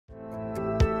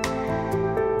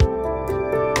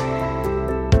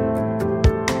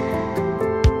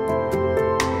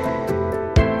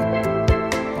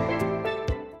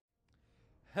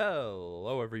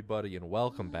everybody, and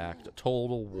welcome back to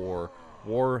Total War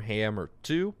Warhammer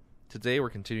 2. Today we're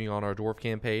continuing on our Dwarf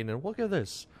campaign, and look at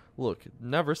this. Look,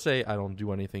 never say I don't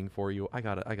do anything for you. I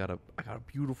got a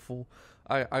beautiful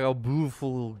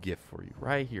little gift for you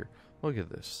right here. Look at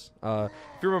this. If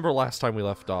you remember last time we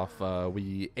left off,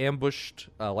 we ambushed,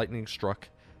 lightning struck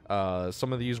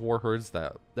some of these warherds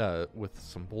that with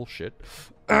some bullshit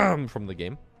from the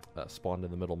game spawned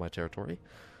in the middle of my territory.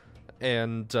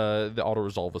 And the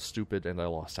auto-resolve was stupid, and I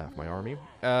lost half my army.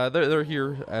 They're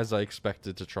here, as I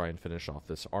expected, to try and finish off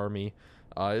this army.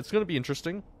 It's going to be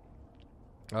interesting.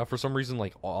 For some reason,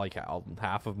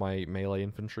 half of my melee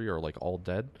infantry are, all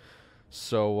dead.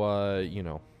 So, you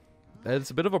know,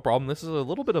 it's a bit of a problem. This is a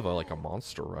little bit of a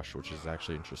monster rush, which is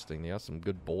actually interesting. They have some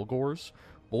good Bulgors.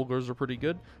 Bulgors are pretty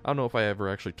good. I don't know if I ever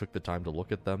actually took the time to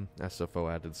look at them.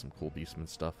 SFO added some cool beastmen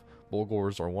stuff.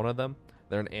 Bulgors are one of them.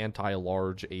 They're an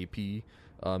anti-large AP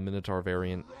Minotaur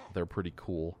variant. They're pretty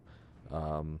cool.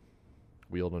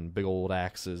 Wielding big old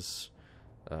axes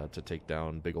to take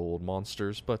down big old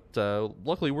monsters. But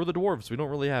luckily we're the dwarves. We don't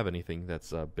really have anything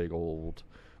that's big old,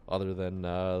 other than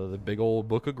the big old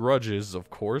Book of Grudges, of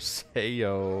course.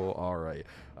 Heyo. All right.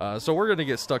 So we're gonna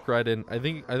get stuck right in. I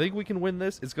think we can win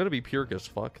this. It's gonna be pyrrhic as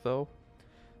fuck though,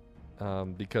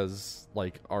 because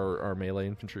our melee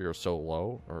infantry are so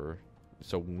low or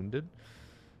so wounded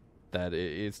that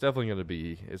it's definitely gonna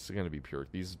be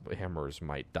pyrrhic. These hammers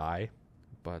might die,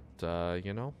 but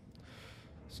you know,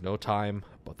 there's no time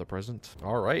but the present.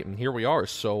 All right, and here we are.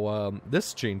 So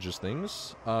this changes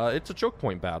things. It's a choke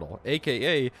point battle,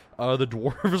 aka the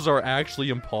dwarves are actually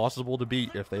impossible to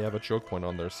beat if they have a choke point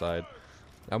on their side.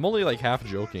 I'm only half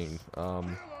joking.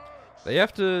 They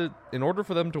have to, in order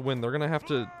for them to win, they're gonna have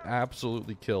to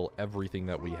absolutely kill everything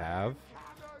that we have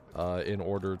in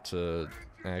order to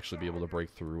actually be able to break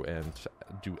through and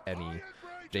do any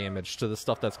damage to the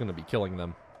stuff that's going to be killing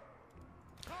them.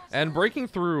 And breaking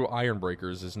through iron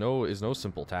breakers is no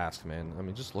simple task, man. I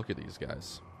mean, just look at these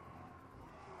guys.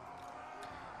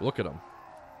 Look at them.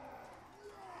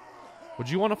 Would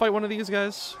you want to fight one of these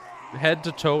guys? Head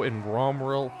to toe in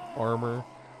Gromril armor.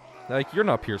 You're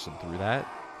not piercing through that.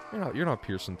 You're not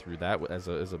piercing through that as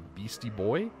a beastie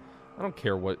boy. I don't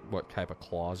care what type of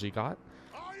claws you got.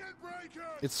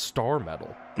 It's star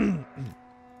metal.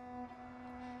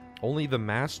 Only the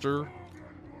best of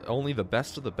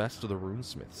the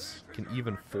runesmiths can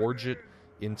even forge it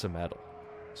into metal.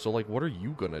 So, what are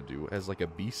you gonna do as, a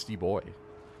beastie boy?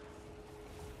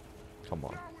 Come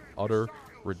on. Utter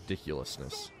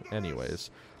ridiculousness.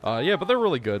 Anyways. Yeah, but they're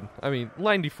really good. I mean,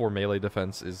 94 melee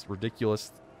defense is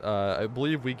ridiculous. I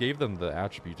believe we gave them the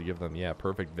attribute to give them,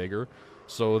 perfect vigor.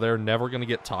 So they're never gonna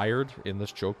get tired in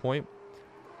this choke point,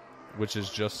 which is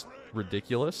just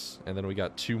ridiculous. And then we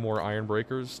got 2 more iron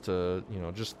breakers to,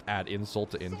 just add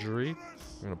insult to injury.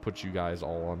 I'm gonna put you guys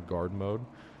all on guard mode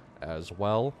as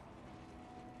well.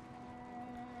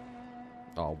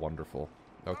 Oh, wonderful.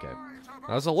 Okay.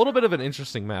 Now, it's a little bit of an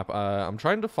interesting map. I'm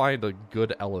trying to find a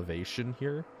good elevation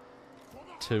here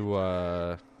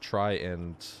to try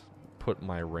and put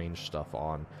my range stuff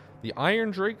on. The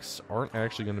iron drakes aren't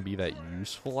actually going to be that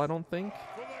useful, I don't think.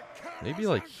 Maybe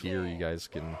here you guys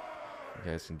can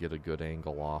get a good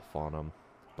angle off on them,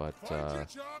 but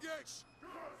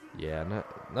yeah,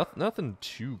 nothing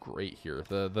too great here.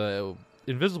 The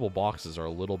invisible boxes are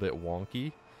a little bit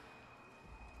wonky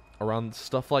around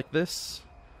stuff like this.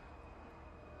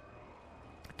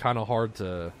 Kind of hard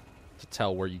to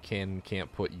tell where you can and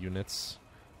can't put units.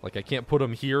 I can't put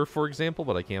them here, for example,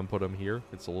 but I can put them here.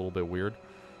 It's a little bit weird.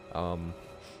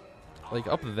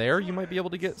 Up there, you might be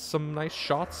able to get some nice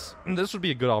shots. This would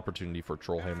be a good opportunity for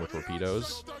Trollhammer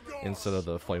torpedoes instead of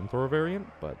the flamethrower variant,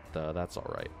 but that's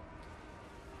alright.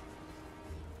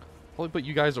 Probably put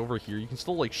you guys over here. You can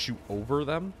still, shoot over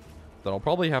them. Then I'll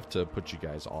probably have to put you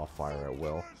guys off fire at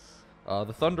will.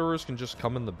 The Thunderers can just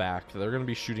come in the back. They're going to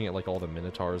be shooting at, all the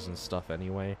Minotaurs and stuff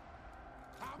anyway.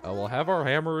 We'll have our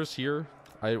Hammerers here.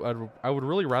 I would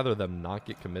really rather them not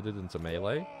get committed into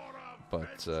melee.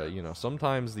 But, you know,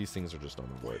 sometimes these things are just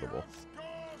unavoidable.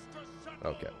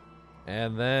 Okay.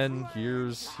 And then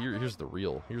here's the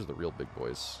real big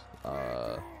boys.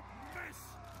 The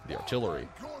artillery.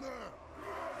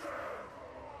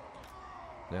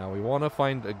 Now, we want to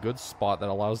find a good spot that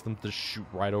allows them to shoot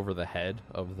right over the head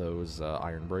of those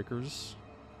iron breakers.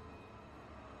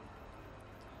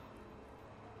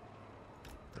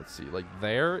 Let's see,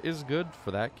 there is good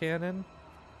for that cannon.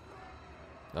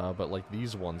 But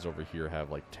these ones over here have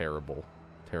terrible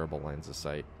lines of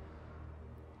sight.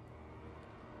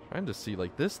 Trying to see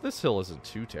this hill isn't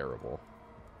too terrible.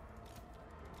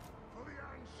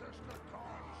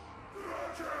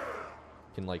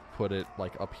 Can, like, put it,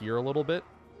 like, up here a little bit.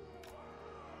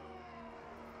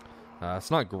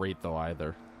 It's not great, though,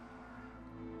 either.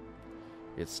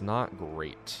 It's not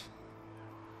great.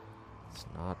 It's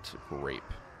not great.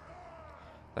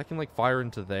 That can, like, fire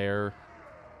into there.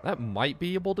 That might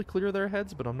be able to clear their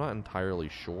heads, but I'm not entirely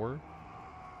sure.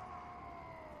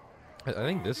 I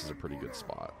think this is a pretty good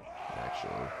spot,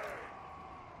 actually.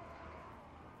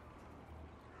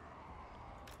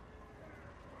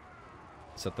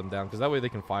 Set them down, because that way they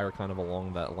can fire kind of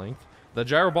along that length. The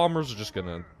gyro bombers are just going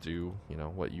to do, you know,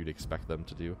 what you'd expect them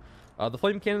to do. The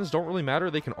flame cannons don't really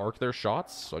matter. They can arc their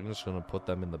shots, so I'm just going to put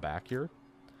them in the back here.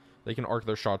 They can arc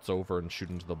their shots over and shoot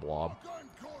into the blob.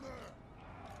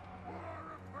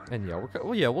 And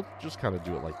yeah, we'll just kind of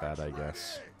do it like that, I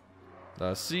guess.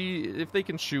 See if they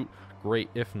can shoot, great.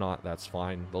 If not, that's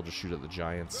fine. They'll just shoot at the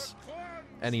giants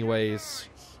anyways,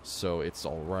 so it's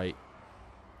alright.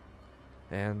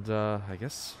 And I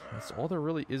guess that's all there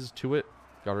really is to it.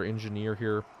 Got our engineer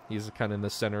here. He's kind of in the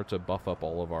center to buff up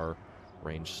all of our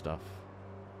range stuff.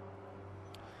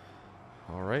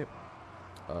 Alright.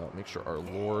 Make sure our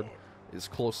lord is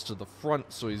close to the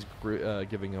front, so he's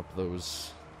giving up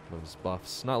those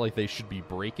buffs. Not like they should be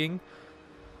breaking.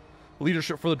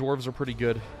 Leadership for the dwarves are pretty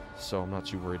good, so I'm not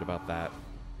too worried about that.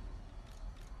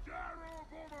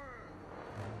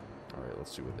 Alright,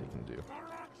 let's see what they can do.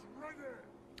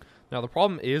 Now, the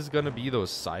problem is going to be those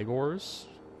stragglers.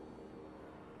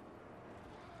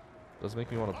 Does make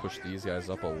me want to push these guys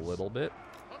up a little bit.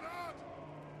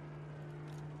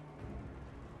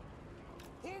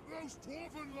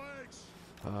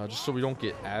 Just so we don't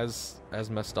get as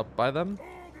messed up by them.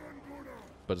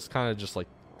 But it's kind of just like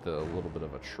a little bit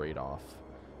of a trade-off.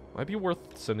 Might be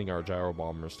worth sending our gyro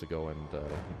bombers to go and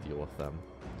deal with them.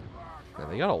 Man,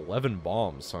 they got 11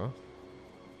 bombs, huh?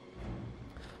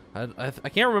 I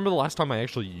can't remember the last time I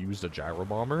actually used a gyro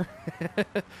bomber.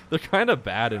 They're kind of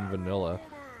bad in vanilla,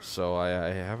 so I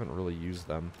haven't really used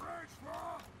them.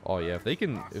 Oh yeah, if they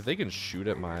can shoot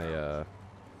at my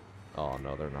oh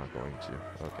no, they're not going to.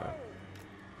 Okay.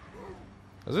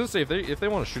 I was gonna say if they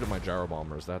want to shoot at my gyro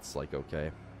bombers, that's like okay.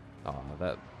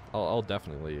 That I'll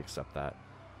definitely accept that.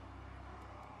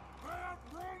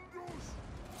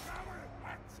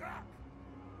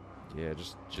 Yeah,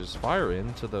 just fire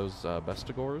into those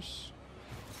bestigors.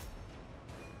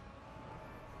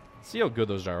 See how good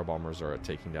those gyro bombers are at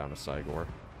taking down a Cygor.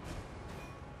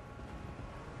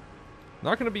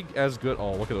 Not going to be as good.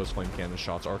 Oh, look at those flame cannon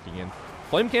shots arcing in.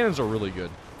 Flame cannons are really good.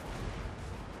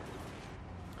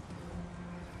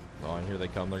 Oh, and here they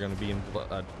come. They're going to be in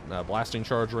blasting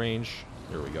charge range.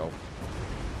 Here we go.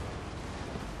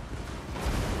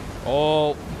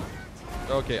 Oh.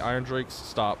 Okay, Iron Drakes,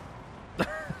 stop.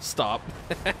 Stop.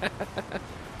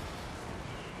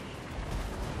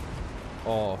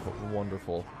 Oh,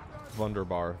 wonderful.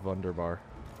 Wunderbar, wunderbar.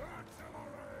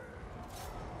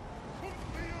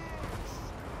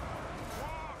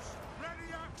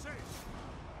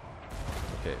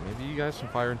 Okay, maybe you guys can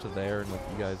fire into there and like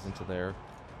you guys into there.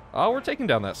 We're taking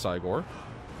down that Cygor.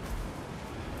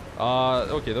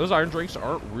 Okay, those Iron Drakes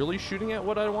aren't really shooting at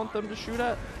what I want them to shoot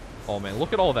at. Oh man,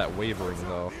 look at all that wavering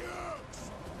though.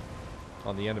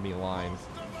 On the enemy line.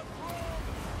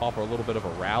 Pop a little bit of a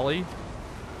rally.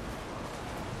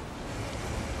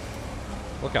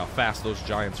 Look how fast those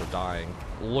giants are dying.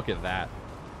 Look at that.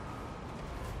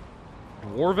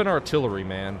 Dwarven artillery,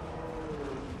 man.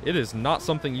 It is not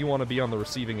something you want to be on the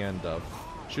receiving end of.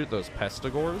 Shoot those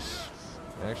pestigors.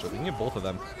 Actually, we can get both of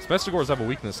them. Pestigors have a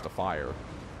weakness to fire.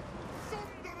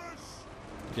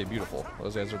 Okay, beautiful.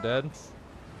 Those guys are dead.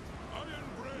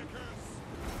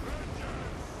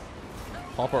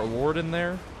 Pop our lord in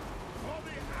there.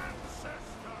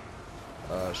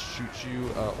 Shoot you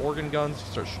organ guns.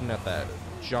 Start shooting at that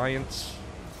giant.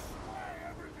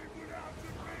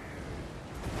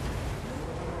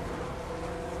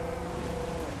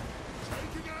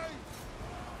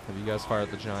 Have you guys fire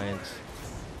at the giant?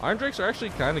 Iron Drakes are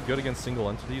actually kind of good against single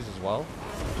entities as well,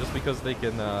 just because they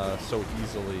can so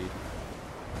easily.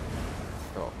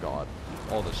 Oh god,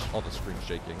 all the screen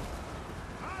shaking.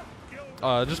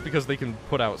 Just because they can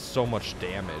put out so much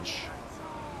damage.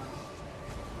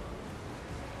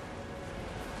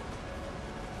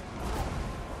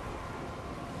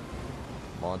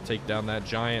 Come on, take down that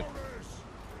giant.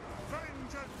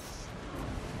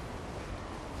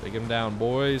 Take him down,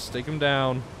 boys. Take him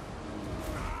down.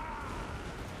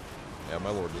 Yeah,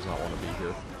 my lord does not want to be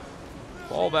here.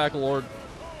 Fall back, lord.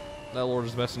 That lord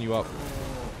is messing you up.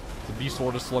 The beast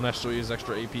lord of Slanesh, so he has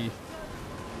extra AP.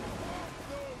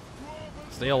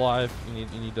 Stay alive. You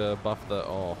need to buff the.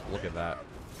 Oh, look at that.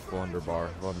 Wunderbar,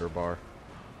 wunderbar.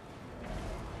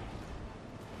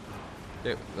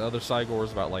 Okay, the other Cygor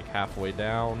is about like halfway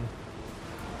down.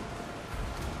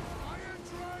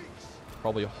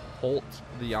 Probably halt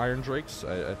the Iron Drakes.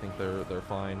 I think they're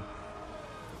fine.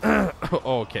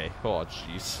 Okay. Oh,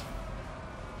 jeez.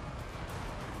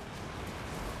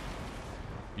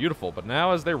 Beautiful. But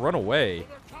now as they run away,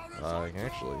 I can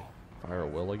actually fire a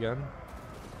will again.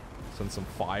 Send some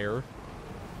fire.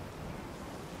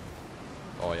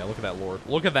 Oh yeah, look at that Lord.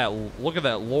 Look at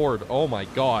that Lord. Oh my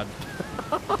god.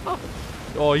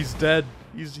 Oh, he's dead.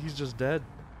 He's just dead.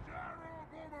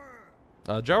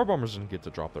 Gyro bombers didn't get to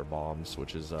drop their bombs,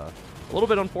 which is a little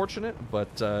bit unfortunate,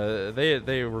 but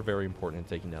they were very important in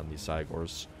taking down these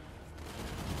Cygors.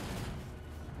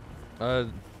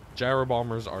 Gyro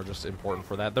bombers are just important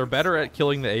for that. They're better at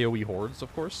killing the AoE hordes,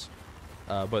 of course,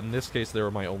 but in this case, they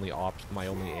were my only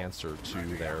answer to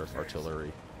their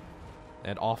artillery,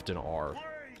 and often are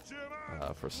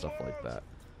for stuff like that,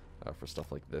 for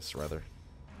stuff like this rather.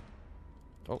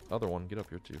 Oh, other one, get up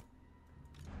here too.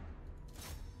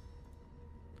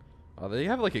 They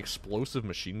have like explosive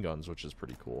machine guns, which is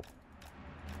pretty cool.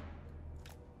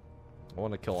 I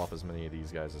want to kill off as many of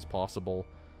these guys as possible.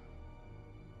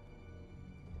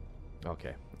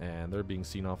 Okay, and they're being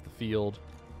seen off the field.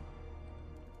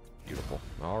 Beautiful.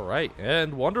 All right,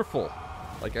 and wonderful.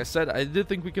 Like I said, I did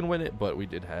think we can win it, but we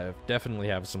did definitely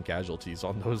have some casualties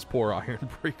on those poor Iron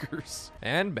Breakers.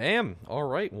 And bam! All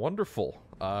right, wonderful.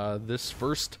 This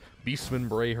first beastman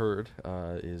breyherd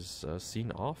is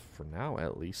seen off for now,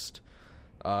 at least.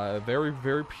 Very,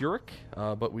 very Pyrrhic,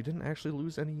 but we didn't actually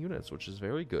lose any units, which is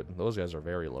very good. Those guys are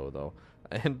very low, though.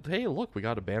 And hey, look, we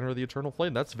got a Banner of the Eternal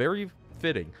Flame. That's very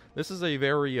fitting. This is a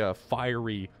very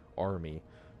fiery army.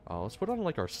 Let's put on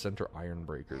like our center Iron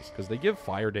Breakers, because they give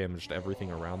fire damage to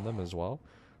everything around them as well.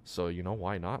 So, you know,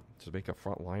 why not? To make a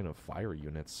front line of fire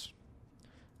units.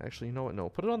 Actually, you know what? No,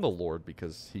 put it on the Lord,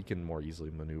 because he can more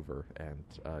easily maneuver and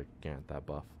get that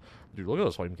buff. Dude, look at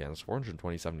those flame cannons.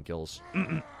 427 kills.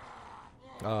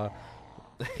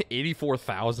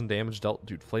 84,000 damage dealt.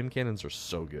 Dude, flame cannons are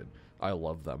so good. I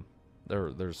love them.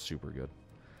 They're super good.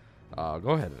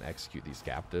 Go ahead and execute these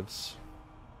captives.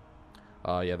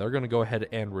 Yeah, they're going to go ahead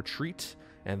and retreat,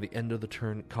 and the end of the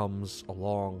turn comes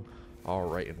along. All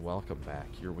right, and welcome back.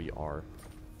 Here we are.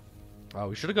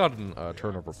 We should have gotten a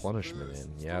turn of replenishment in.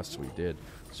 Yes, we did.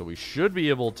 So we should be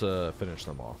able to finish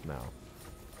them off now.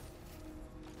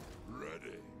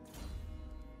 Ready.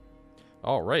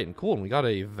 All right, and cool. And we got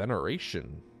a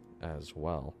veneration as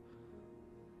well.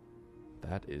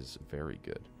 That is very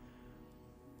good.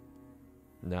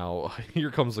 Now,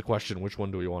 here comes the question: which one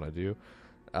do we want to do?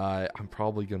 I'm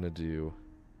probably gonna do.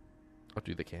 I'll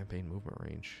do the campaign movement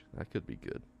range. That could be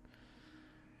good.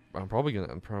 I'm probably gonna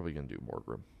do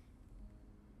Morgrim.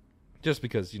 Just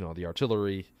because, you know, the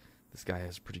artillery. This guy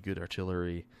has pretty good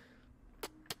artillery.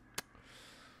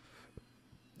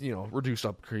 You know, reduced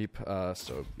up creep.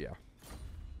 So yeah,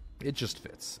 it just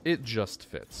fits. It just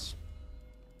fits.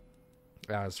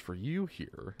 As for you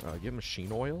here, get machine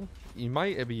oil. You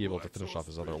might be able to finish off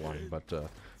his other line, but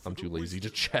I'm too lazy to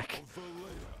check.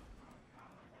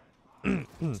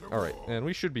 Alright, and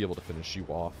we should be able to finish you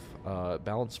off.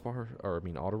 Balance bar, or I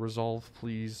mean auto resolve,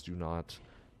 please do not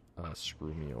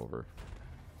screw me over.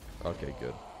 Okay,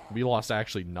 good. We lost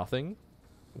actually nothing.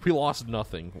 We lost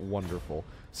nothing. Wonderful.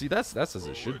 See, that's as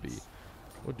it should be.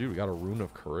 Oh, dude, we got a rune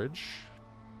of courage.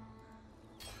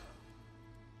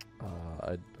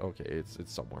 Okay, it's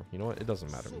somewhere. You know what? It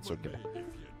doesn't matter. It's okay.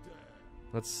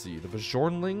 Let's see. The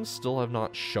Bjornlings still have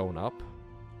not shown up,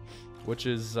 which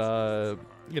is,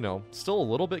 you know, still a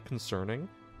little bit concerning.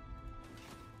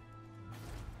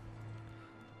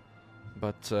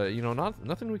 But, you know,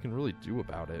 nothing we can really do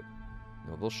about it.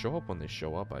 You know, they'll show up when they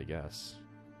show up, I guess.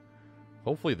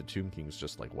 Hopefully the Tomb Kings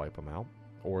just, like, wipe them out.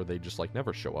 Or they just, like,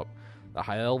 never show up. The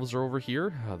High Elves are over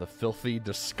here. The filthy,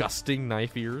 disgusting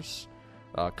Knife Ears.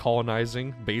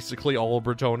 Colonizing basically all of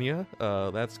Bretonia.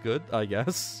 That's good, I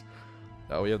guess.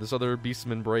 We have this other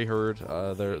Beastman Breyherd.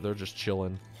 They're just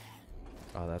chilling.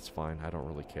 That's fine. I don't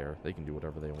really care. They can do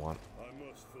whatever they want.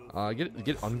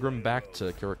 Get Ungrim back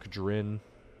to Karak Kadrin.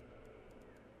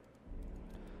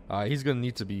 He's gonna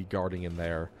need to be guarding in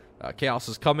there. Chaos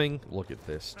is coming. Look at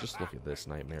this. Just look at this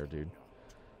nightmare, dude.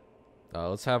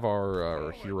 Let's have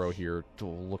our hero here to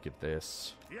look at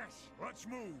this. Yes, let's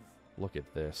move. Look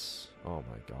at this. Oh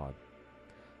my god.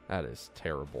 That is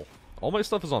terrible. All my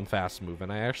stuff is on fast move,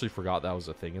 and I actually forgot that was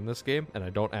a thing in this game, and I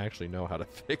don't actually know how to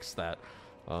fix that.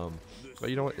 But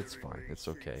you know what? It's fine. It's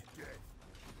okay.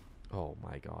 Oh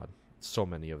my god. So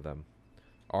many of them.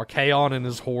 Archaon and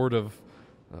his horde of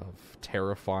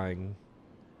terrifying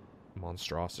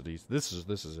monstrosities. This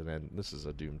is an end. This is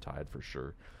a doomtide for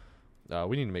sure.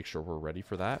 We need to make sure we're ready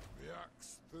for that.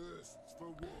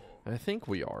 I think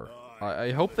we are.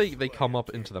 I hope they come up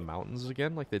into the mountains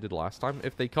again like they did last time.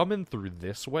 If they come in through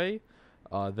this way,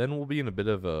 then we'll be in a bit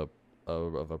of a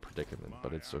predicament.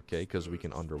 But it's okay because we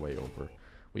can underway over.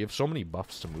 We have so many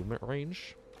buffs to movement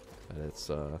range that it's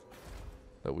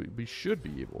that we should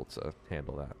be able to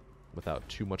handle that without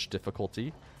too much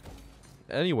difficulty.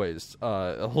 Anyways,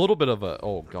 a little bit of a...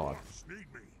 Oh, God.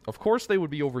 Of course they would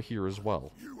be over here as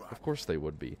well. Of course they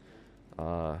would be.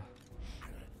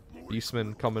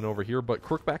 Beastmen coming over here, but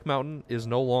Crookback Mountain is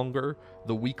no longer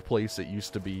the weak place it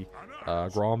used to be.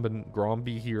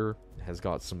 Gromby here has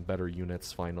got some better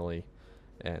units, finally.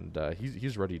 And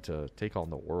he's ready to take on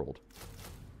the world.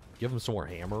 Give him some more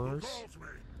hammerers.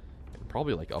 And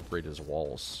probably, like, upgrade his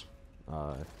walls.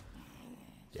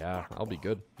 Yeah, I'll be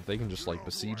good. If they can just, like,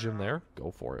 besiege him there,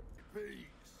 go for it.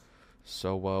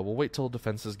 So, we'll wait till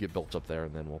defenses get built up there,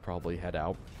 and then we'll probably head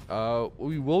out.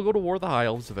 We will go to War of the High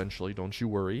Elves eventually, don't you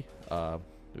worry.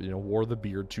 You know, War of the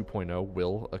Beard 2.0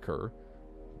 will occur.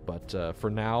 But, for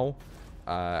now,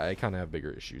 I kind of have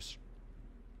bigger issues.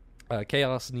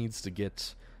 Chaos needs to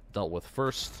get dealt with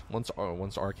first. Once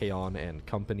Archaon and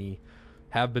company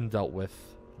have been dealt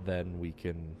with, then we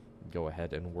can go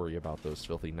ahead and worry about those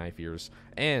filthy knife ears.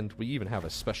 And we even have a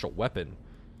special weapon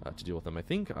to deal with them. I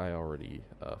think I already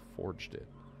forged it.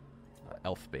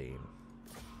 Elfbane.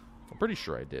 I'm pretty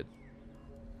sure I did.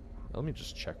 Let me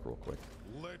just check real quick.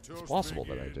 It's possible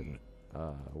that I didn't.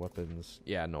 Weapons.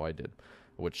 Yeah, no, I did.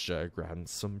 Which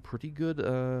grants some pretty good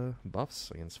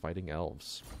buffs against fighting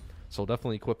elves. So we'll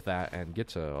definitely equip that and get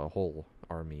to a whole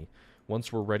army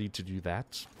once we're ready to do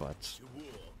that. But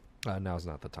now's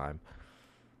not the time.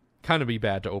 Kind of be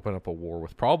bad to open up a war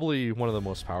with probably one of the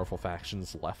most powerful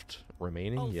factions left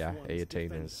remaining. Yeah,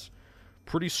 Eataine is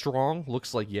pretty strong.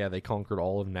 Looks like, yeah, they conquered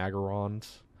all of Nagarond.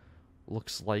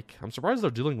 Looks like. I'm surprised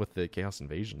they're dealing with the Chaos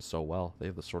Invasion so well. They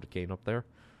have the Sword of Cain up there.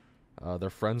 They're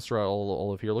friends throughout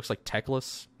all of here. Looks like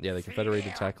Teclis. Yeah, they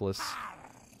confederated Teclis.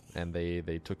 And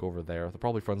they took over there. They're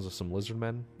probably friends with some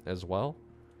Lizardmen as well.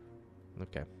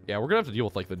 Okay. Yeah, we're going to have to deal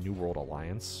with, like, the New World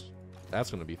Alliance.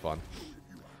 That's going to be fun.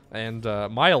 And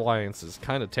my alliance is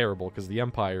kind of terrible because the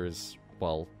Empire is,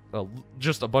 well,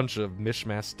 just a bunch of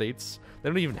mishmash states. They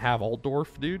don't even have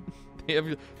Altdorf, dude. They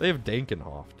have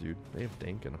Dankenhof, dude. They have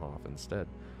Dankenhof instead.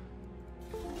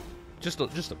 Just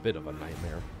a bit of a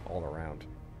nightmare all around.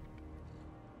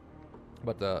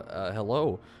 But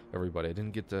hello, everybody. I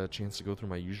didn't get a chance to go through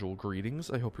my usual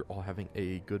greetings. I hope you're all having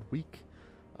a good week.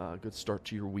 Good start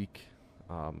to your week.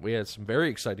 We had some very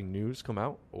exciting news come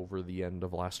out over the end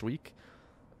of last week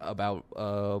about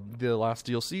the last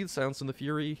DLC, Silence and the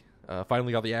Fury.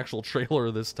 Finally got the actual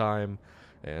trailer this time,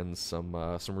 and some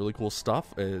really cool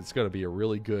stuff. It's going to be a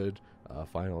really good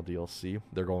final DLC.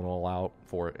 They're going all out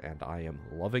for it, and I am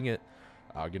loving it.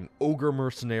 Getting Ogre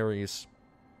Mercenaries.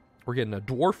 We're getting a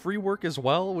Dwarf rework as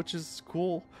well, which is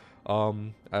cool.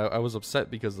 I was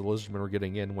upset because the Lizardmen were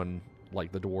getting in when,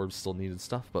 like, the Dwarves still needed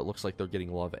stuff, but it looks like they're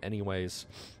getting love anyways.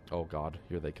 Oh god,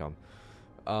 here they come.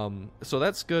 So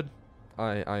that's good.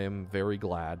 I am very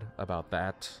glad about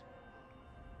that.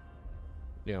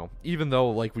 You know, even though,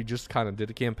 like, we just kind of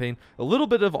did a campaign, a little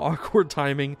bit of awkward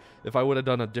timing. If I would have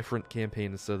done a different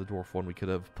campaign instead of the Dwarf one, we could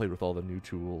have played with all the new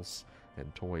tools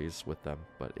and toys with them.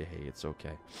 But hey, it's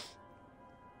okay.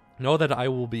 Know that I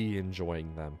will be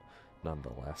enjoying them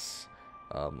nonetheless.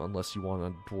 Unless you want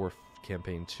a Dwarf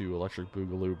campaign 2, Electric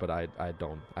Boogaloo, but I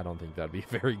don't think that'd be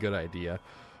a very good idea.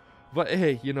 But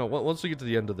hey, you know, once we get to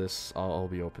the end of this, I'll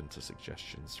be open to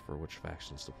suggestions for which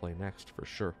factions to play next, for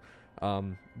sure.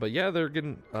 But yeah, they're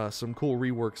getting some cool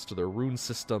reworks to their rune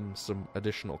system, some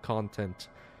additional content,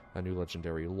 a new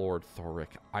legendary lord, Thoric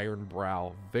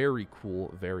Ironbrow. Very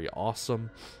cool, very awesome,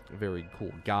 very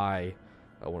cool guy.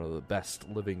 One of the best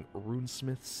living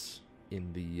runesmiths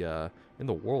in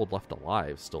the world left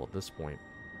alive still at this point.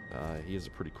 He is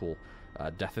a pretty cool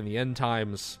Death in the End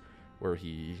Times, where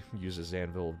he uses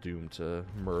Anvil of Doom to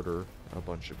murder a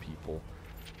bunch of people.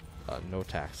 No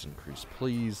tax increase,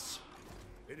 please.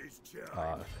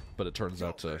 But it turns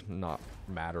out to not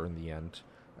matter in the end.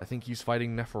 I think he's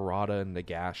fighting Neferata and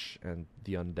Nagash and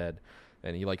the Undead,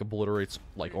 and he, like, obliterates,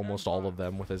 like, almost all of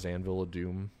them with his Anvil of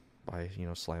Doom by, you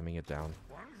know, slamming it down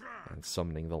and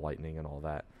summoning the lightning and all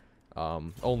that.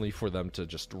 Only for them to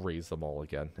just raise them all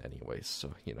again anyways.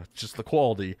 So, you know, just the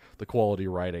quality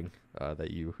writing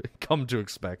that you come to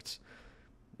expect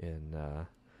in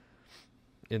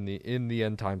the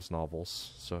End Times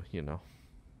novels. So, you know,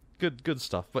 good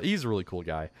stuff. But he's a really cool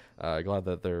guy. Glad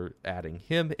that they're adding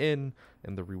him in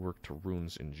and the rework to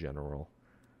runes in general.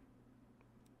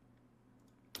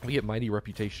 We get mighty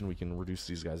reputation. We can reduce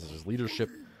these guys as leadership.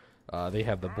 They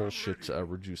have the bullshit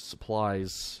reduced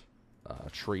supplies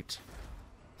trait.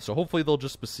 So hopefully they'll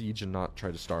just besiege and not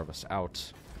try to starve us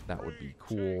out. That would be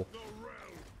cool.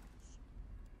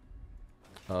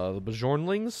 The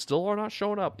Bjornlings still are not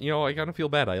showing up. You know, I kind of feel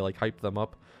bad. I like hyped them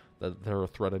up that they're a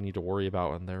threat I need to worry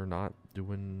about, and they're not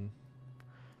doing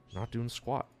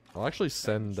squat. I'll actually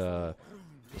send I'll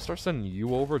start sending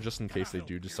you over just in case they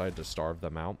do decide to starve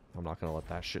them out. I'm not gonna let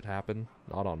that shit happen.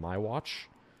 Not on my watch.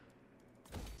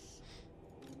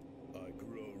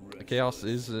 The Chaos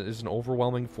is an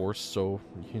overwhelming force, so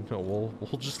you know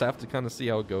we'll just have to kind of see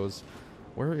how it goes.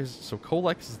 So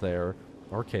Kolek is there,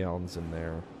 Archaon's in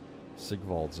there,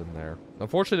 Sigvald's in there.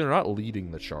 Unfortunately, they're not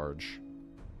leading the charge.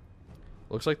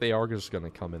 Looks like they are just going to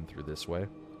come in through this way.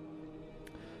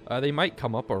 They might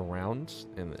come up around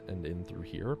and in through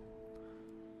here.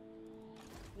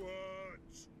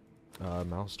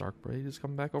 Mouse Darkbraid is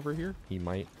coming back over here. He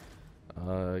might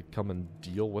come and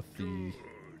deal with the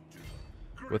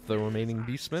remaining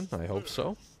beastmen. I hope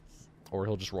so. Or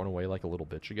he'll just run away like a little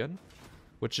bitch again.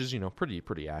 Which is, you know,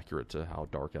 pretty accurate to how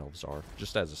dark elves are,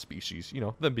 just as a species. You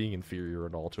know, them being inferior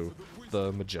and all to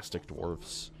the majestic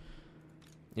dwarves.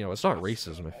 You know, it's not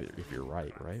racism if you're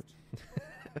right?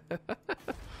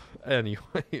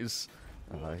 Anyways,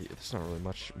 there's not really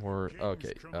much more.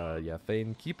 Okay, yeah,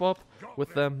 Thane, keep up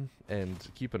with them and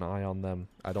keep an eye on them.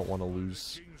 I don't want to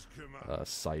lose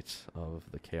sight of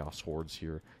the Chaos Hordes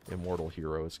here. Immortal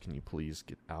heroes, can you please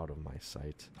get out of my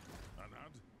sight?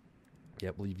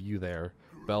 Yep, leave you there.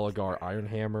 Belagar,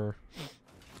 Ironhammer.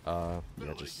 Yeah,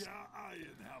 just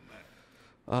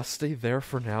stay there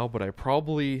for now. But I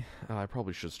probably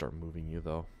should start moving you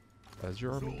though. Is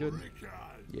your army good?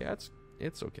 Yeah,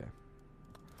 it's okay.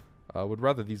 Would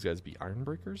rather these guys be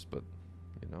Ironbreakers, but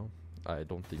you know, I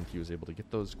don't think he was able to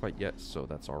get those quite yet, so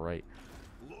that's all right.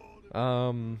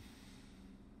 Well,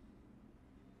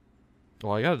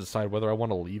 I gotta decide whether I want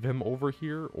to leave him over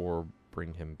here or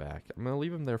bring him back. I'm gonna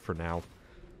leave him there for now.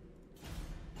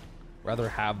 Rather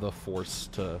have the force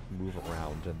to move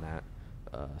around in that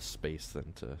space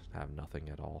than to have nothing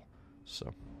at all.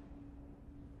 So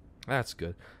that's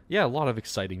good. Yeah, a lot of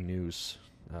exciting news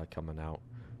coming out.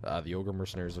 The Ogre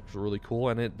Mercenaries looks really cool,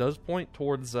 and it does point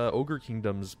towards Ogre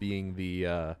Kingdoms being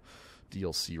the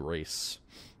DLC race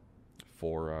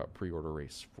for pre-order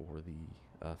race for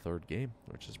the third game,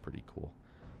 which is pretty cool.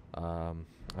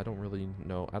 I don't really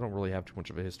know. I don't really have too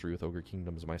much of a history with Ogre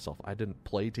Kingdoms myself. I didn't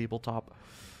play tabletop,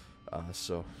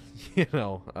 so you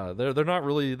know, they're not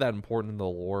really that important in the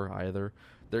lore either.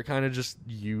 They're kind of just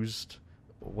used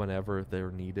whenever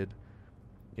they're needed.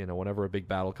 You know, whenever a big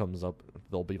battle comes up,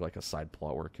 there'll be like a side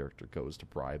plot where a character goes to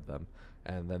bribe them,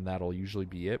 and then that'll usually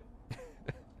be it.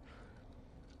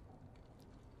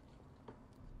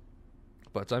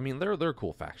 But I mean, they're a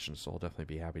cool faction, so I'll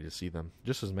definitely be happy to see them.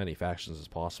 Just as many factions as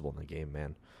possible in the game,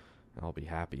 man. I'll be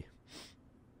happy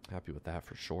with that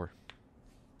for sure.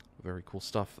 Very cool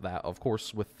stuff. That, of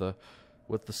course, with the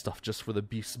stuff just for the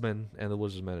beastmen and the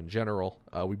lizardmen in general.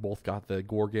 We both got the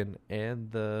Gorgon and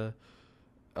the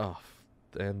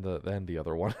the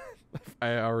other one.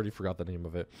 I already forgot the name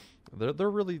of it. They're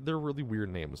really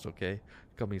weird names. Okay,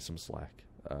 cut me some slack.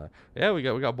 Yeah, we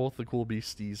got both the cool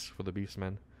beasties for the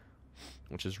beastmen,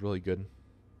 which is really good.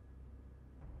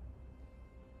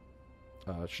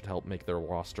 It should help make their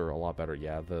roster a lot better.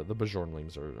 Yeah, the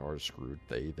Bjornlings are screwed.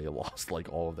 They lost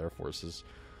like all of their forces.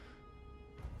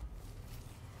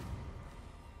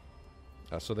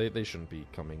 So they shouldn't be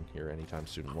coming here anytime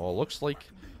soon. Well, it looks like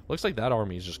that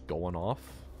army is just going off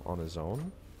on his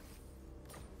own.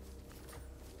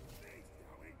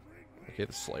 Okay,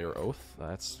 the Slayer Oath.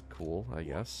 That's cool, I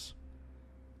guess.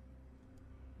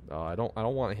 I don't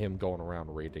want him going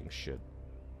around raiding shit.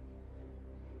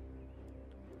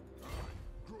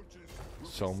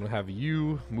 So I'm gonna have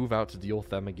you move out to deal with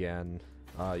them again.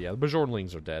 Yeah, the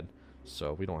Bjornlings are dead,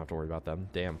 so we don't have to worry about them.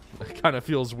 Damn, it kind of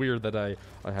feels weird that I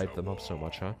hyped them up so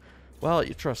much, huh? Well,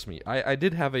 trust me, I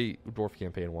did have a Dwarf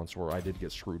campaign once where I did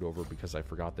get screwed over because I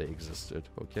forgot they existed,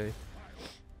 okay?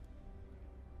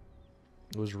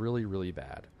 It was really, really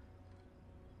bad.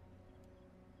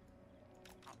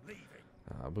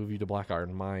 Move you to Black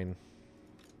Iron Mine.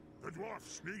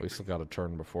 We still got a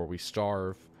turn before we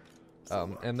starve.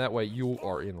 And that way you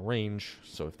are in range,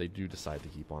 so if they do decide to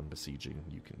keep on besieging,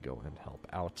 you can go and help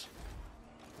out.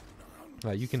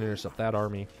 You can intercept that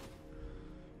army.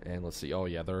 And let's see, oh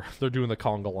yeah, they're doing the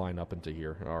conga line up into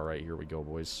here. Alright, here we go,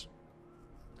 boys.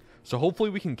 So hopefully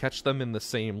we can catch them in the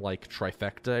same, like,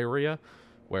 trifecta area,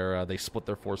 where they split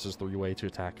their forces three-way to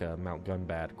attack Mount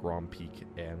Gunbad, Grom Peak,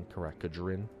 and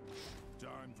Karakadrin.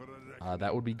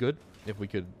 That would be good if we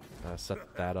could set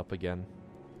that up again.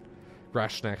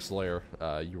 Grashnack's lair,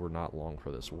 you were not long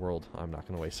for this world. I'm not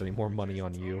going to waste any more money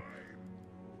on you.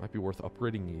 Might be worth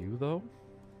upgrading you, though.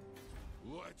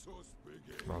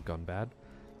 Oh, gun bad.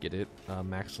 Get it.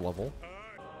 Max level.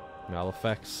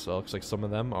 Malefacts. Looks like some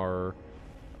of them are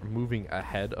moving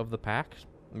ahead of the pack.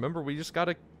 Remember, we just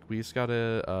gotta,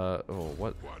 oh,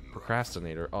 what?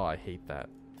 Procrastinator. Oh, I hate that.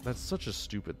 That's such a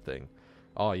stupid thing.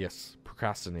 Oh, yes.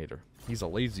 Procrastinator. He's a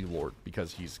lazy lord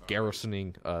because he's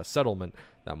garrisoning a settlement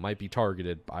that might be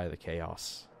targeted by the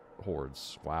Chaos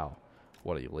Hordes. Wow.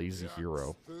 What a lazy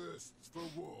hero.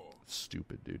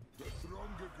 Stupid, dude.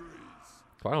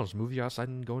 Fine, I'll just move you outside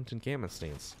and go into encampment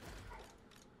stance.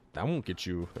 That won't get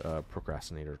you a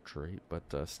procrastinator trait, but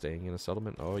staying in a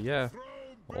settlement, oh yeah.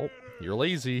 Oh, you're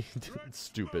lazy.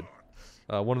 Stupid.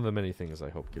 One of the many things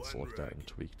I hope gets looked at and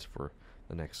tweaked for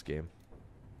the next game.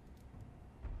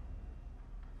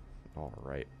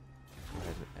 Alright. Go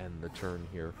ahead and end the turn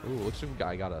here. Ooh, looks like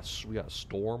we got a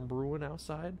storm brewing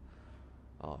outside.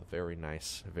 Oh, very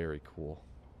nice. Very cool.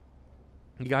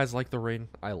 You guys like the rain?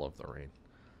 I love the rain.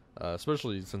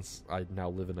 Especially since I now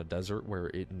live in a desert where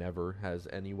it never has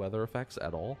any weather effects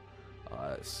at all.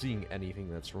 Seeing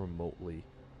anything that's remotely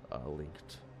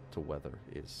linked to weather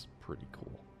is pretty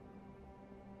cool.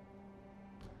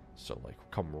 So, like,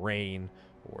 come rain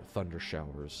or thunder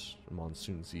showers,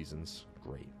 monsoon seasons,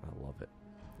 great. I love it.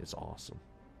 It's awesome.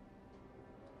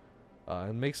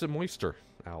 And makes it moister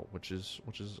out, which is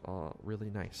really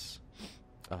nice,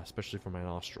 especially for my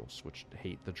nostrils, which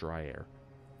hate the dry air.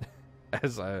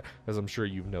 As I'm sure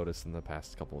you've noticed in the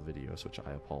past couple of videos, which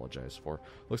I apologize for.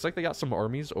 Looks like they got some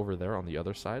armies over there on the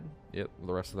other side. Yep,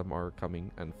 the rest of them are coming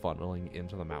and funneling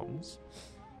into the mountains.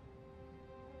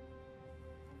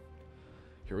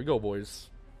 Here we go, boys.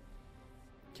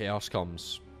 Chaos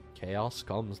comes. Chaos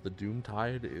comes. The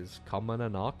doomtide is coming a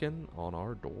knocking on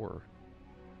our door.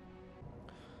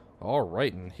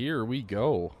 Alright, and here we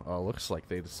go. Looks like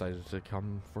they decided to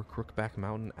come for Crookback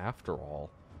Mountain after all.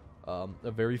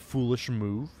 A very foolish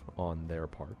move on their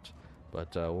part,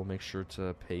 but we'll make sure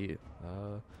to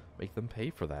make them pay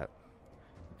for that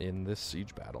in this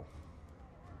siege battle.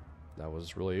 That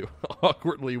was really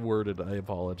awkwardly worded. I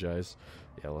apologize.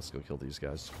 Yeah, let's go kill these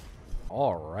guys.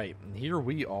 Alright, and here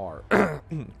we are.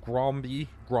 Gromby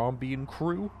and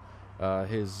crew.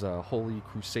 His Holy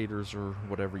Crusaders, or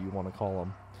whatever you want to call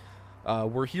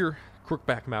them. We're here,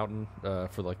 Crookback Mountain,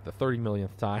 for like the 30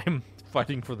 millionth time,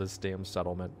 fighting for this damn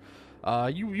settlement.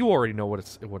 You already know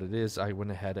what it is. I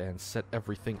went ahead and set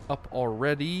everything up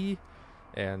already.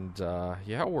 And,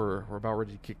 yeah, we're about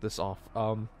ready to kick this off.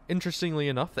 Interestingly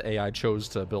enough, the AI chose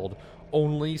to build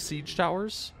only siege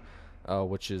towers,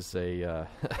 which is a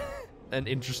an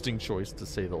interesting choice, to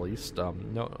say the least.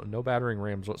 No battering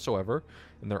rams whatsoever,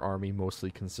 and their army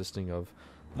mostly consisting of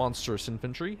monstrous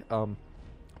infantry.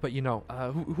 But, you know,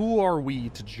 who are we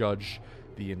to judge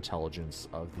the intelligence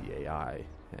of the AI,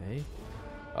 eh?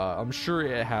 I'm sure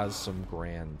it has some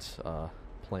grand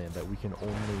plan that we can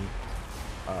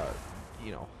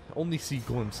only see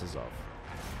glimpses of.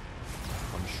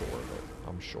 I'm sure of it.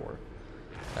 I'm sure.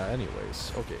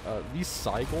 Anyways, okay, these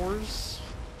stragglers,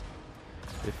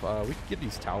 if we could get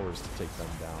these towers to take them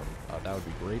down, that would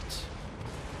be great.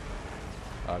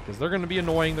 Because they're going to be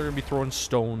annoying. They're going to be throwing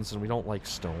stones, and we don't like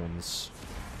stones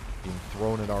being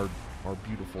thrown at our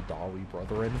beautiful Dawi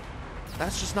brethren.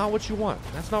 That's just not what you want.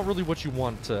 That's not really what you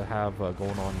want to have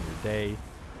going on in your day.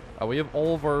 We have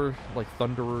all of our, like,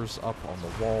 thunderers up on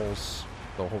the walls.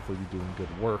 They'll hopefully be doing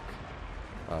good work,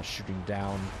 shooting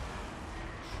down.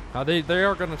 They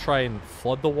are going to try and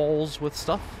flood the walls with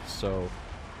stuff, so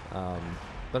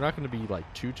they're not going to be, like,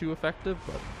 too effective,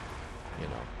 but, you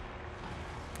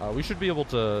know. We should be able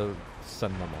to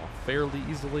send them off fairly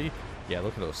easily. Yeah,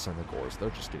 look at those Senegors. They're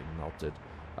just getting melted.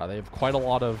 They have quite a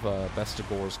lot of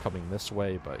Bestigors coming this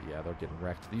way, but yeah, they're getting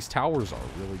wrecked. These towers are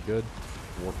really good.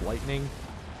 Dwarf Lightning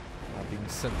being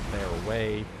sent their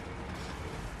way.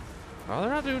 They're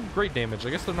not doing great damage. I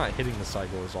guess they're not hitting the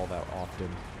Stragglers all that often.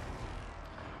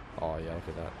 Oh yeah, look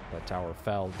at that. That tower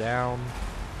fell down.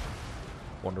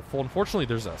 Wonderful. Unfortunately,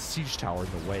 there's a siege tower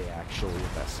in the way, actually,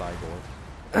 with that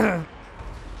Straggle.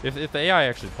 If the AI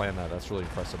actually planned that, that's really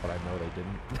impressive, but I know they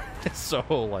didn't. So,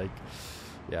 like,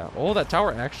 yeah. Oh, that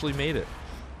tower actually made it.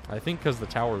 I think because the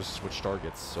towers switched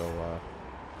targets, so,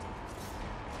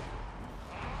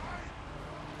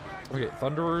 okay,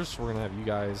 Thunderers, we're going to have you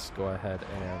guys go ahead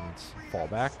and fall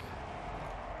back.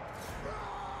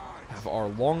 Have our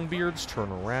Longbeards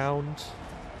turn around.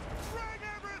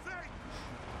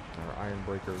 Our Iron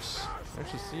Breakers.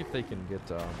 Actually, see if they can get,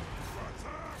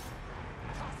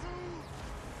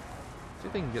 See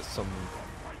if they can get some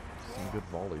good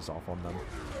volleys off on them.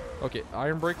 Okay,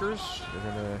 Iron Breakers. You're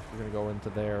gonna go into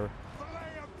there.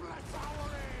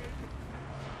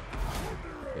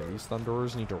 Okay, these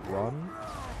Thunderers need to run.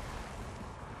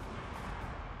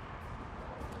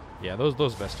 Yeah, those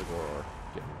Vestigor are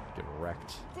getting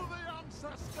wrecked.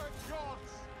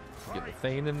 Get the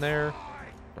Thane in there.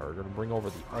 We're gonna bring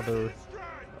over the other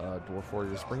Dwarf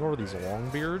Warriors. Bring over these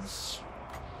Longbeards.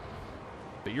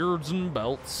 Beards and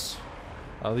belts.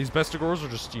 These Vestigors are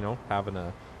just, you know, having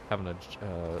a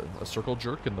circle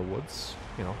jerk in the woods,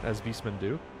 you know, as beastmen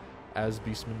do.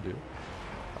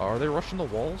 Are they rushing the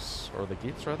walls or the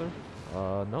gates rather?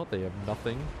 No, they have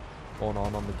nothing going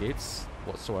on the gates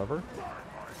whatsoever.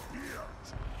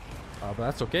 But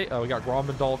that's okay. We got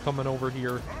Gromandal coming over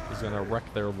here. He's gonna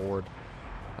wreck their lord.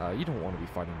 You don't want to be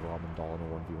fighting Gromandal in a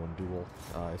 1v1 duel.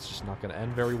 It's just not gonna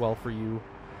end very well for you.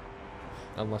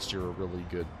 Unless you're a really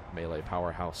good melee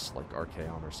powerhouse like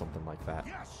Archaon or something like that.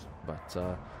 But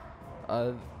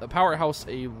a powerhouse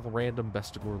a random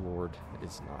Vestigor Lord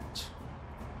is not.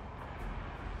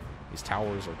 These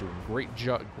towers are doing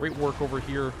great work over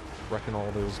here, wrecking all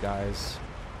those guys.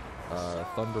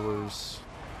 Thunderers.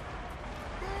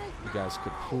 You guys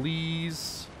could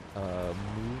please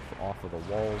move off of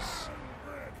the walls.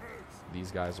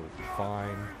 These guys will be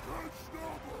fine.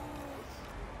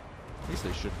 At least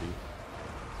they should be.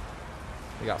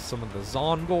 We got some of the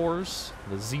Zongors,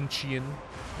 the Zinchian,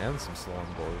 and some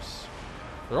Slongors.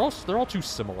 They're all too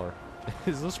similar.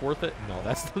 Is this worth it? No,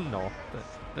 no.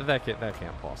 That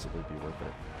can't possibly be worth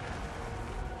it.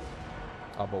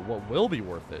 But what will be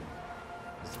worth it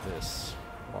is this.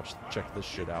 Check this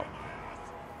shit out.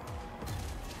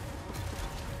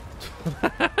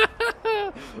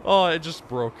 Oh, it just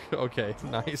broke. Okay,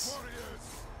 nice.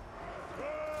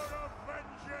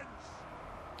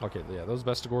 Okay, yeah, those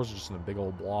Vestigors are just in a big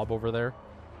old blob over there.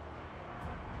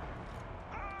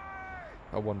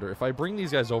 I wonder, if I bring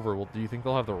these guys over, do you think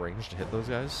they'll have the range to hit those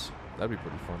guys? That'd be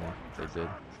pretty funny if they did.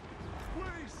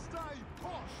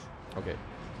 Okay.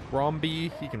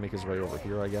 Gromby, he can make his way over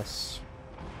here, I guess.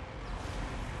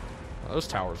 Those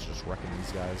towers are just wrecking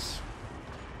these guys.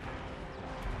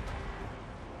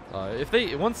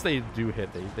 Once they do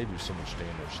hit, they do so much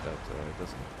damage that it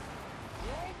doesn't.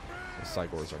 The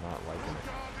Cygors are not liking it.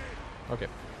 Okay.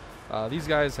 These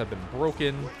guys have been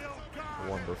broken.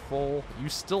 Wonderful. You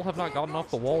still have not gotten off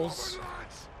the walls?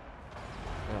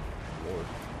 Oh, Lord.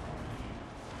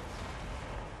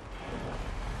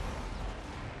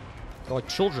 They're like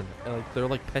children. They're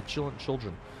like petulant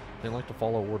children. They like to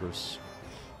follow orders.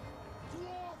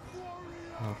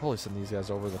 I'll probably send these guys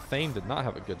over. The Thane did not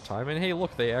have a good time. And hey,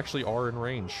 look, they actually are in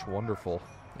range. Wonderful.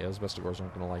 Yeah, those Vestigors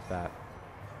aren't going to like that.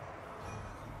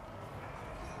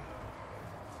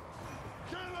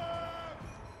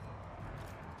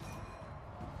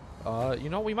 You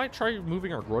know, we might try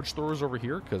moving our Grudge Throwers over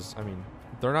here, because, I mean,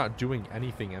 they're not doing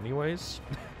anything anyways.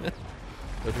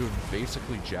 They're doing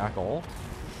basically jack all.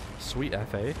 Sweet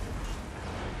FA.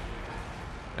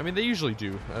 I mean, they usually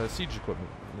do. Siege equipment,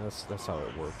 that's how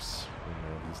it works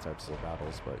in these types of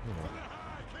battles, but, you know.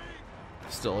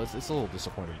 Still, it's a little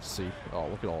disappointing to see. Oh,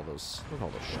 look at all those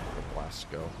chakra blasts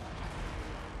go.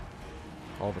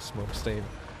 All the smoke stain.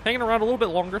 Hanging around a little bit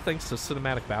longer thanks to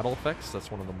cinematic battle effects. That's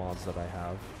one of the mods that I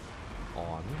have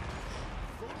on.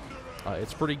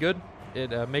 It's pretty good.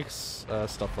 It makes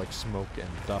stuff like smoke and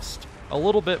dust a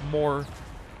little bit more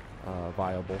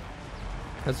viable.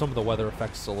 Has some of the weather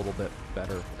effects a little bit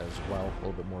better as well. A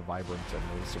little bit more vibrant and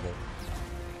noticeable.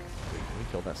 Wait, can we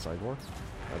kill that Cygor?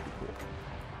 That'd be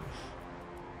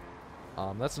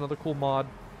cool. That's another cool mod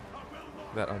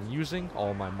that I'm using.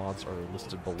 All my mods are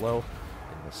listed below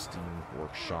in the Steam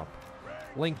Workshop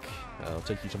link. It'll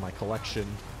take you to my collection.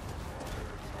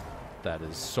 That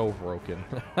is so broken.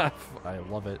 I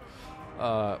love it.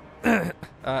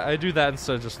 I do that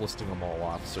instead of just listing them all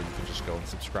off, so you can just go and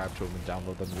subscribe to them and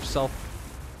download them yourself.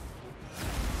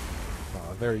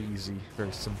 Very easy,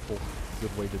 very simple,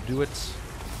 good way to do it.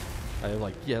 I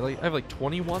have like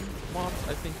 21 mods,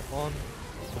 I think, on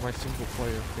for my single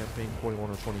player campaign, 21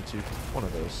 or 22, one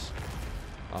of those.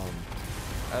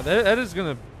 That is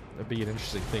gonna be an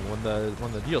interesting thing when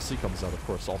the DLC comes out. Of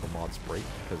course, all the mods break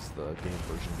because the game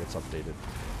version gets updated,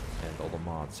 and all the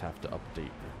mods have to update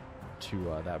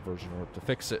to that version in order to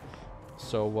fix it.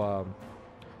 So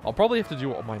I'll probably have to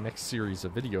do my next series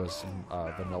of videos in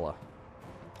vanilla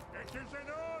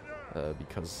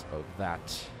because of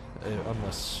that.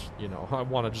 Unless, you know, I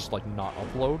want to just like not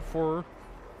upload for.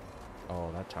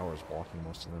 Oh, that tower is blocking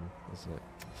most of them, isn't it?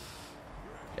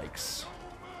 Yikes.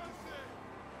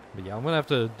 But yeah, I'm gonna have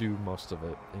to do most of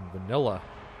it in vanilla.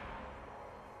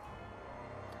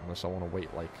 unless I want to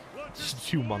wait like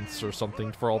 2 months or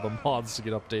something for all the mods to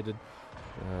get updated,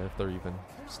 if they're even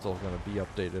still going to be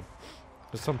updated.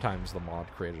 Because sometimes the mod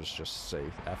creators just say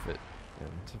F it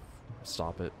and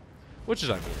stop it, which is,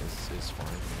 I mean, is fine.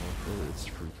 You know? It's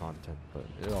free content, but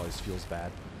it always feels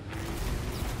bad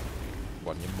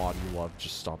when a mod you love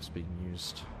just stops being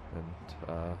used, and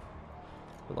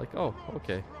you're like, oh,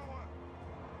 okay,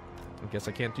 I guess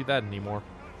I can't do that anymore.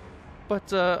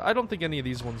 But I don't think any of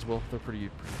these ones will. They're pretty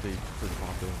big, pretty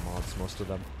popular mods, most of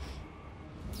them.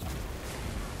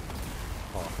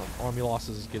 Oh, army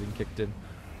losses is getting kicked in.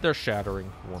 They're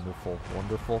shattering. Wonderful,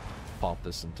 wonderful. Pop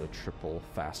this into triple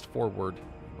fast forward.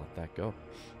 Let that go.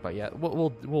 But yeah,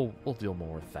 we'll deal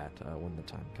more with that when the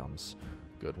time comes.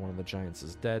 Good. One of the giants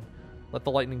is dead. Let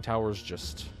the lightning towers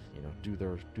just, you know, do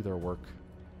their work.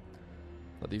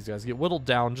 Let these guys get whittled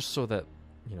down just so that,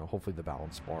 you know, hopefully the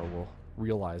balance bar will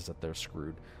realize that they're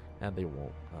screwed and they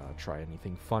won't try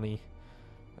anything funny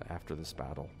after this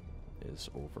battle is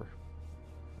over.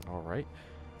 All right,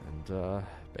 and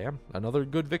bam, another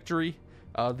good victory.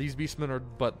 These beastmen are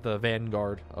but the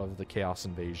vanguard of the chaos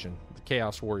invasion. The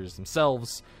chaos warriors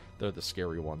themselves, they're the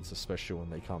scary ones, especially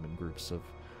when they come in groups of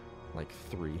like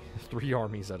three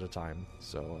armies at a time.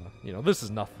 So you know, this is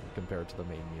nothing compared to the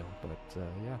main meal, but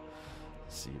yeah,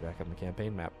 see you back on the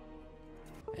campaign map.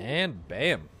 And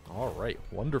bam! All right,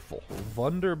 wonderful,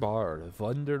 wunderbar.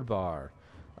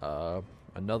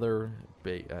 Another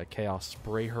chaos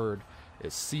breyherd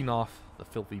is seen off. The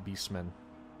filthy beastmen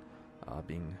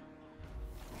being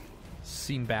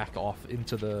seen back off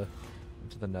into the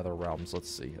nether realms. Let's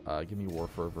see. Give me war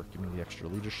fervor. Give me the extra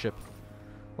leadership.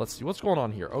 Let's see what's going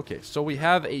on here. Okay, so we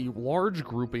have a large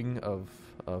grouping of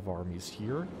armies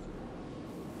here.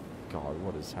 God,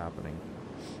 what is happening?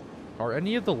 Are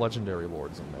any of the legendary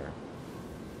lords in there?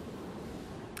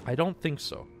 I don't think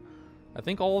so. I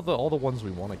think all the ones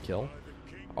we want to kill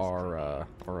are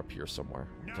up here somewhere.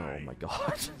 Oh my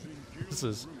god, this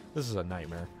is a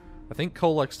nightmare. I think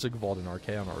Colex, Sigvald, and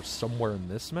Archaon are somewhere in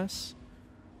this mess.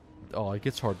 Oh, it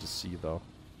gets hard to see though.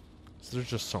 So there's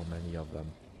just so many of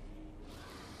them.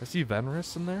 I see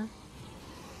Venris in there,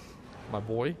 my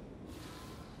boy.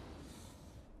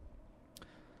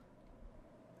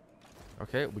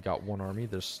 Okay, we got one army.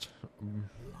 There's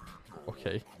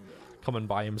okay, coming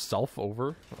by himself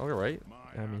over. All right,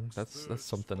 I mean that's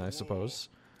something, I suppose.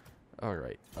 All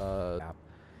right,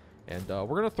 and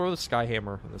we're gonna throw the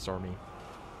Skyhammer in this army.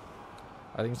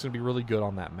 I think it's gonna be really good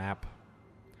on that map.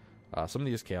 Some of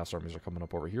these chaos armies are coming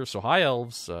up over here. So high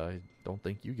elves, I don't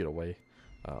think you get away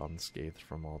unscathed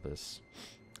from all this.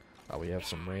 We have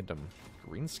some random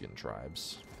greenskin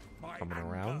tribes coming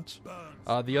around.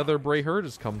 The other breyherd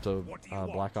has come to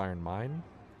Black Iron Mine,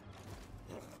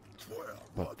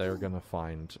 but they're gonna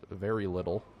find very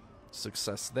little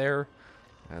success there,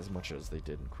 as much as they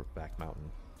did in Crookback Mountain.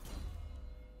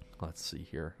 Let's see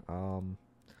here.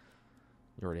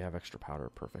 You already have extra powder.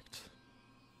 Perfect.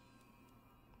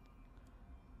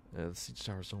 The siege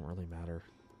towers don't really matter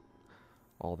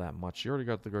all that much. You already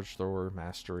got the Grudge Thrower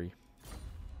Mastery.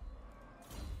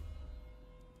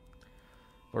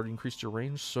 Already increased your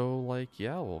range, so like,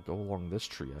 yeah, we'll go along this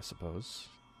tree, I suppose.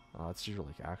 It's your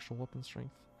like actual weapon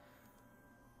strength.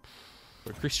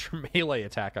 Increase your melee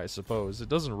attack, I suppose. It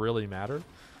doesn't really matter.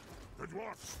 The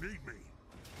dwarfs need me.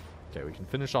 Okay, we can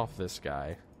finish off this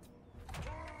guy.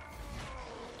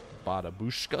 Bada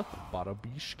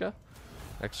Bishka.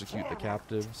 Execute the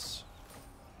captives.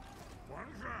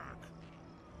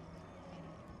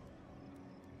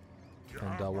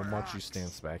 And we'll march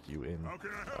stance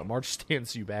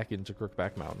you back into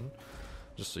Crookback Mountain,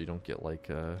 just so you don't get like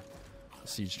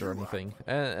sieged or anything.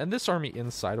 And this army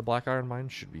inside of Black Iron Mine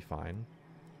should be fine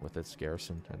with its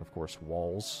garrison and of course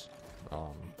walls. I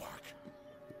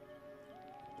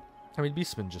mean,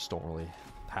 beastmen just don't really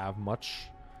have much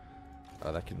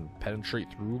that can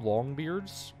penetrate through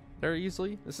Longbeards very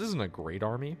easily. This isn't a great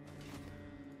army,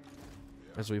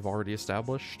 as we've already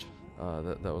established.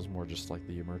 That was more just like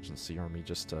the emergency army,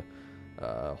 just to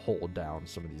hold down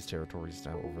some of these territories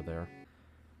down over there.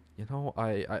 You know,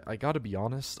 I gotta be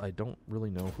honest, I don't really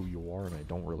know who you are, and I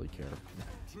don't really care.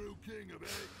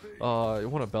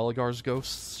 One of Belegar's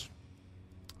ghosts.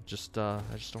 I just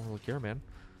don't really care, man.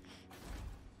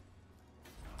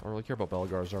 I don't really care about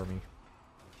Belegar's army.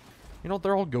 You know,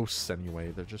 they're all ghosts anyway.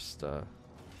 They're just, they're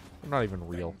not even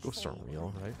real. Ghosts aren't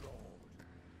real, right?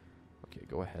 Okay,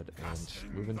 go ahead and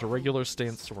move into regular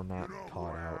stance so we're not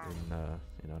caught out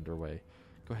in underway.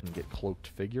 Go ahead and get Cloaked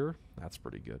Figure. That's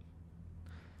pretty good.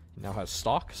 He now has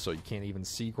Stalk, so you can't even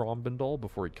see Grombindal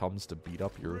before he comes to beat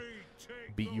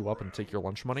you up and take your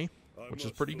lunch money, which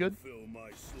is pretty good.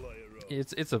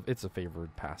 it's a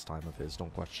favored pastime of his.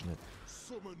 Don't question it.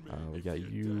 Summon me We if got you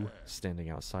you dare. standing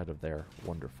outside of there.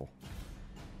 Wonderful.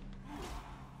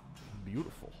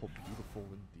 Beautiful. Beautiful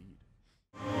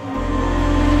indeed.